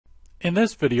In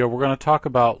this video, we're going to talk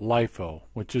about LIFO,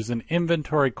 which is an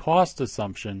inventory cost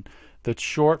assumption that's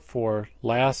short for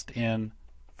last in,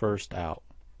 first out.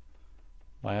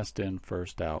 Last in,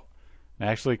 first out. And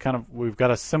actually, we've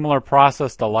got a similar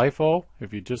process to LIFO.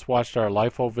 If you just watched our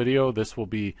LIFO video, this will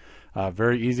be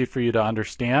very easy for you to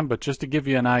understand. But just to give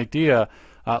you an idea,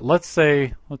 let's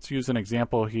use an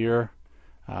example here.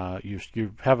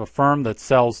 You have a firm that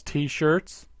sells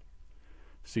T-shirts.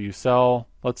 So you sell,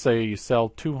 let's say you sell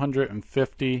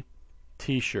 250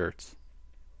 T-shirts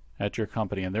at your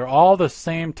company, and they're all the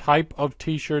same type of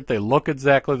T-shirt. They look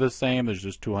exactly the same. There's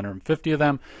just 250 of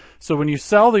them. So when you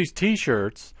sell these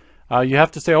T-shirts, you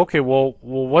have to say, okay, well,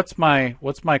 what's my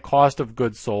cost of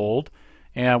goods sold,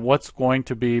 and what's going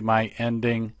to be my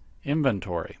ending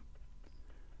inventory?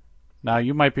 Now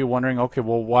you might be wondering, okay,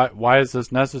 well, why is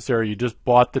this necessary? You just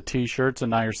bought the T-shirts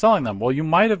and now you're selling them. Well, you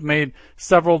might have made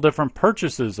several different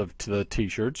purchases of the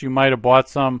T-shirts. You might have bought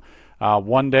some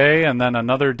one day, and then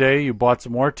another day you bought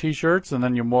some more T-shirts, and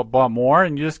then you bought more,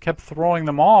 and you just kept throwing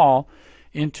them all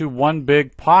into one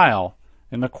big pile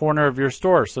in the corner of your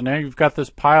store. So now you've got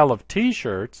this pile of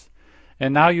T-shirts,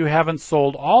 and now you haven't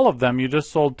sold all of them. You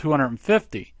just sold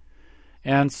 250.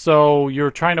 And so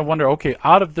you're trying to wonder, okay,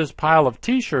 out of this pile of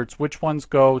T-shirts, which ones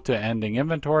go to ending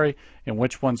inventory and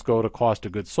which ones go to cost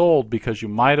of goods sold, because you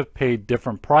might have paid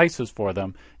different prices for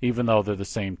them even though they're the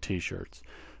same T-shirts.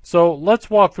 So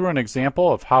let's walk through an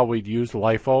example of how we'd use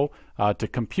LIFO to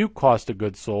compute cost of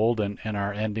goods sold and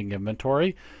our ending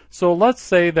inventory. So let's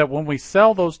say that when we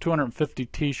sell those 250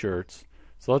 T-shirts,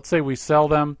 so let's say we sell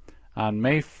them on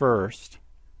May 1st.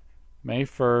 May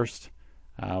 1st,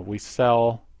 we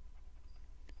sell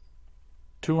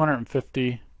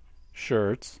 250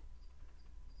 shirts,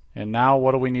 and now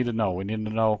what do we need to know? We need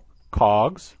to know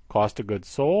COGS, cost of goods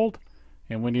sold,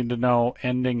 and we need to know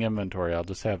ending inventory. I'll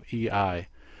just have EI.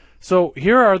 So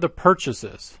here are the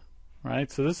purchases,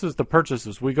 right? So this is the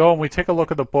purchases. We go and we take a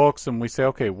look at the books and we say,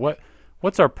 okay,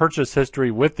 what's our purchase history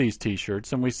with these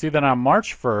T-shirts? And we see that on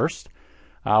March 1st,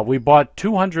 we bought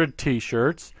 200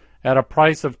 T-shirts at a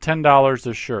price of $10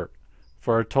 a shirt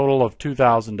for a total of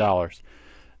 $2,000.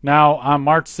 Now, on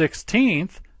March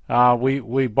 16th,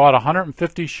 we bought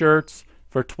 150 shirts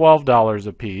for $12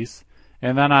 a piece.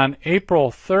 And then on April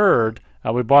 3rd,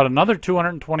 we bought another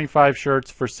 225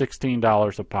 shirts for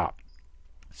 $16 a pop.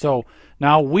 So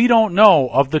now we don't know,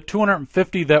 of the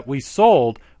 250 that we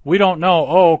sold, we don't know,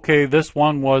 oh, okay, this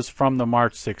one was from the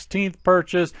March 16th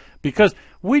purchase, because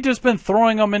we just been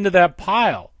throwing them into that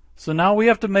pile. So now we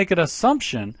have to make an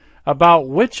assumption about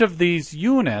which of these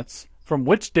units from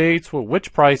which dates with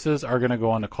which prices are going to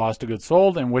go on the cost of goods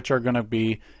sold and which are going to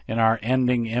be in our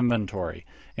ending inventory.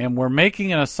 And we're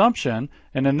making an assumption,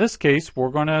 and in this case we're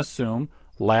going to assume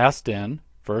last in,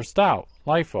 first out,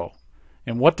 LIFO.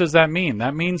 And what does that mean?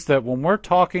 That means that when we're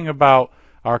talking about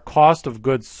our cost of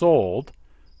goods sold,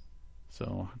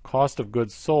 so cost of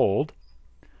goods sold,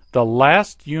 the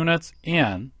last units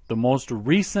in, the most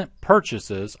recent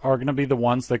purchases, are going to be the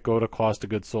ones that go to cost of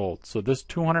goods sold. So this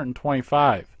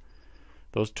 225,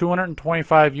 those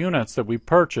 225 units that we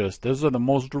purchased, those are the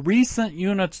most recent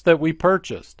units that we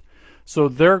purchased. So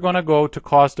they're going to go to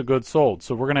cost of goods sold.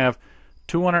 So we're going to have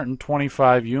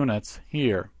 225 units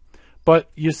here.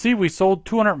 But you see, we sold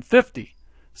 250.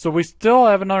 So we still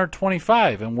have another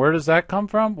 25. And where does that come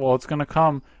from? Well, it's going to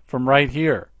come from right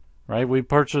here. Right? We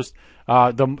purchased,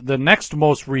 the next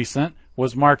most recent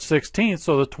was March 16th,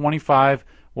 so the 25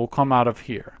 will come out of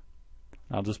here.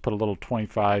 I'll just put a little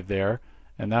 25 there.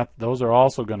 And those are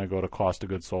also going to go to cost of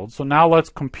goods sold. So now let's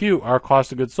compute our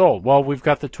cost of goods sold. Well, we've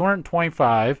got the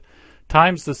 225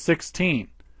 times the 16,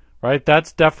 right?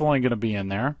 That's definitely going to be in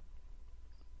there.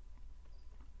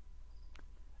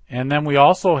 And then we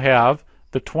also have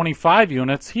the 25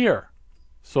 units here,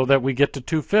 so that we get to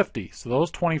 250. So those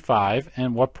 25,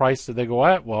 and what price did they go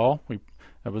at? Well,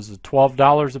 that was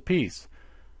 $12 a piece.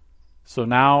 So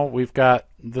now we've got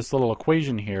this little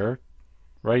equation here.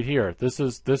 Right here, this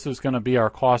is going to be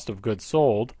our cost of goods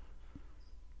sold.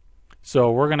 So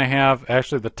we're going to have,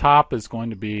 actually the top is going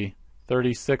to be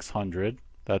 3,600.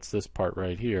 That's this part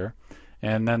right here.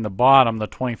 And then the bottom, the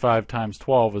 25 times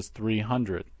 12, is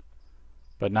 300.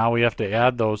 But now we have to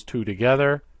add those two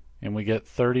together, and we get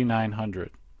 3,900.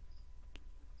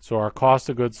 So our cost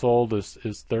of goods sold is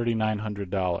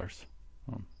 $3,900.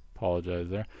 Apologize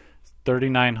there.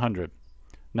 $3,900.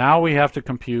 Now we have to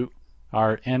compute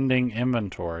our ending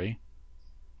inventory.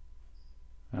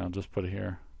 I'll just put it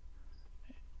here.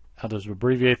 I'll just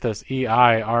abbreviate this EI,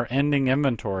 our ending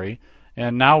inventory.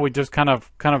 And now we just kind of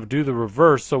do the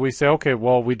reverse. So we say, okay,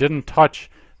 well, we didn't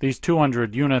touch these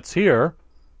 200 units here,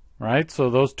 right? So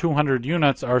those 200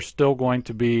 units are still going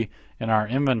to be in our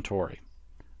inventory,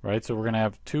 right? So we're going to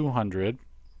have 200,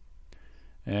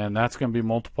 and that's going to be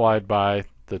multiplied by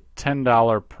the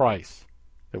 $10 price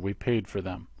that we paid for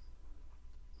them.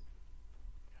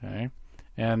 Okay,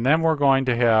 and then we're going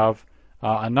to have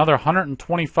another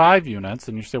 125 units,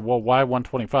 and you say, well, why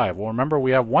 125? Well, remember,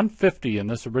 we have 150 in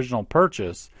this original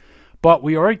purchase, but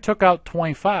we already took out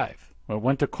 25. It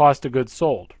went to cost of goods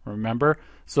sold, remember?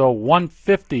 So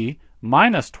 150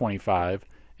 minus 25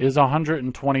 is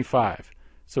 125.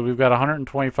 So we've got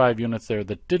 125 units there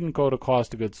that didn't go to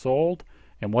cost of goods sold.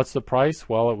 And what's the price?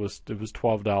 Well, it was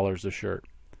 $12 a shirt.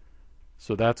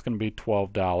 So that's going to be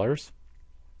 $12.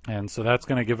 And so that's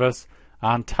going to give us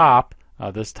on top,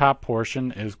 this top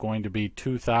portion is going to be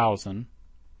 2,000.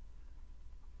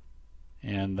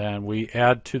 And then we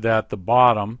add to that the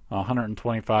bottom,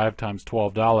 125 times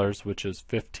 $12, which is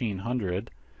 $1,500.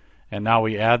 And now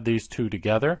we add these two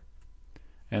together,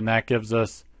 and that gives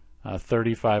us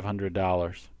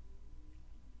 $3,500.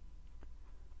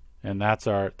 And that's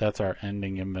our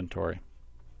ending inventory.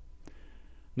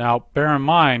 Now, bear in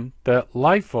mind that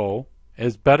LIFO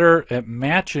is better at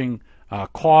matching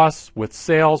costs with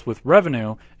sales, with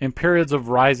revenue, in periods of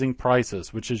rising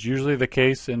prices, which is usually the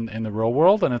case in the real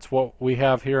world, and it's what we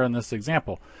have here in this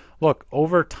example. Look,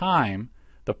 over time,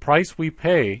 the price we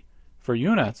pay for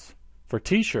units, for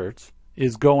t-shirts,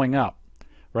 is going up,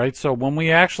 right? So when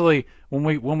we actually, when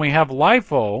we have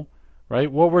LIFO, right,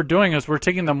 what we're doing is we're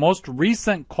taking the most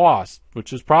recent cost,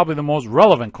 which is probably the most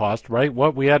relevant cost, right?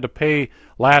 What we had to pay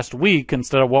last week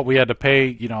instead of what we had to pay,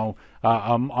 you know,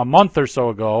 a month or so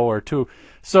ago or two.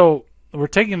 So we're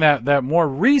taking that more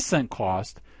recent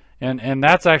cost, and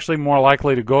that's actually more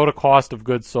likely to go to cost of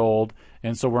goods sold,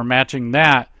 and so we're matching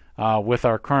that with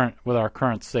our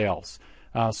current sales.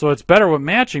 So it's better with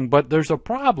matching, but there's a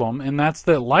problem, and that's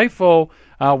that LIFO,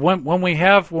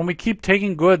 when we keep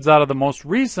taking goods out of the most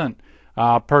recent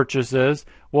purchases,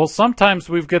 well, sometimes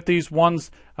we've got these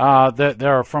ones that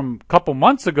are from a couple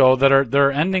months ago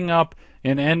they're ending up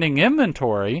in ending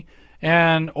inventory,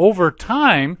 and over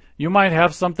time you might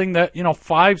have something that, you know,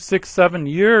 5, 6, 7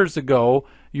 years ago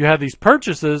you had these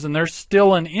purchases and they're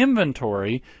still in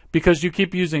inventory because you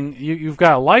keep using, you've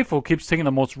got LIFO keeps taking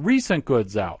the most recent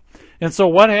goods out. And so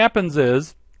what happens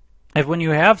is, if when you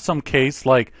have some case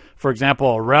like, for example,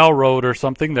 a railroad or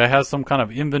something that has some kind of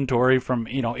inventory from,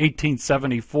 you know,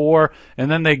 1874,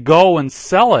 and then they go and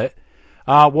sell it,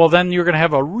 well, then you're going to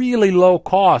have a really low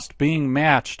cost being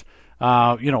matched,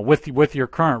 you know, with your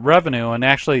current revenue, and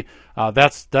actually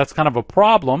that's kind of a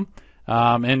problem.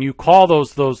 And you call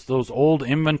those old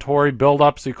inventory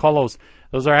buildups, you call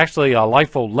those are actually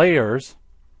LIFO layers,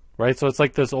 right? So it's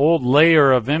like this old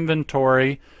layer of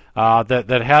inventory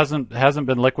that hasn't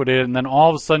been liquidated, and then all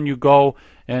of a sudden you go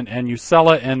and you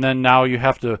sell it, and then now you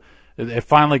have to, it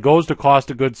finally goes to cost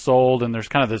of goods sold, and there's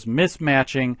kind of this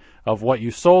mismatching of what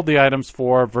you sold the items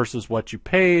for versus what you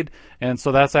paid. And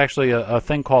so that's actually a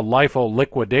thing called LIFO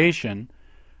liquidation,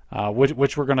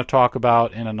 which we're going to talk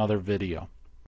about in another video.